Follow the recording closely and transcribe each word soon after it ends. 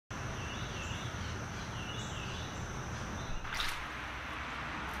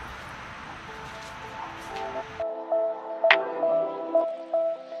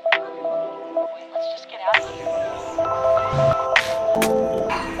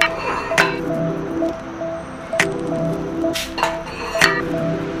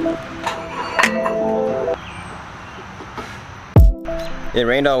It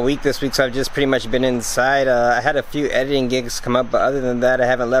rained all week this week, so I've just pretty much been inside. I had a few editing gigs come up, but other than that, I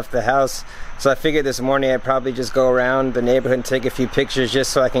haven't left the house. So I figured this morning I'd probably just go around the neighborhood and take a few pictures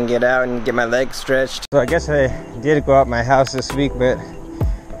just so I can get out and get my legs stretched. So I guess I did go out my house this week, but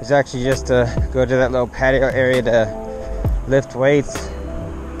it's actually just to go to that little patio area to lift weights.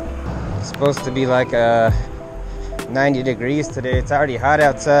 It's supposed to be like 90 degrees today. It's already hot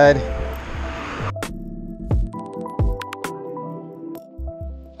outside.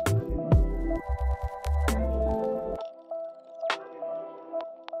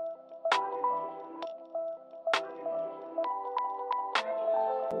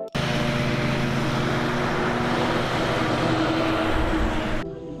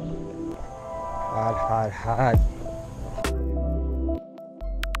 Hot, hot, hot.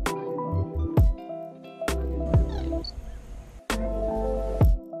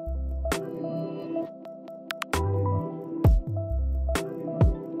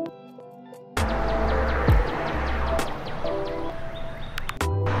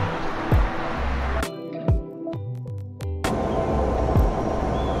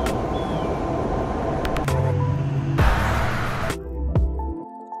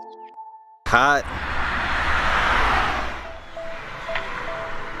 Hot.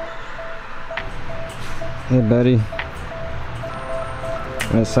 Hey buddy.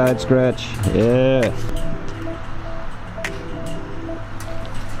 A side scratch. Yeah.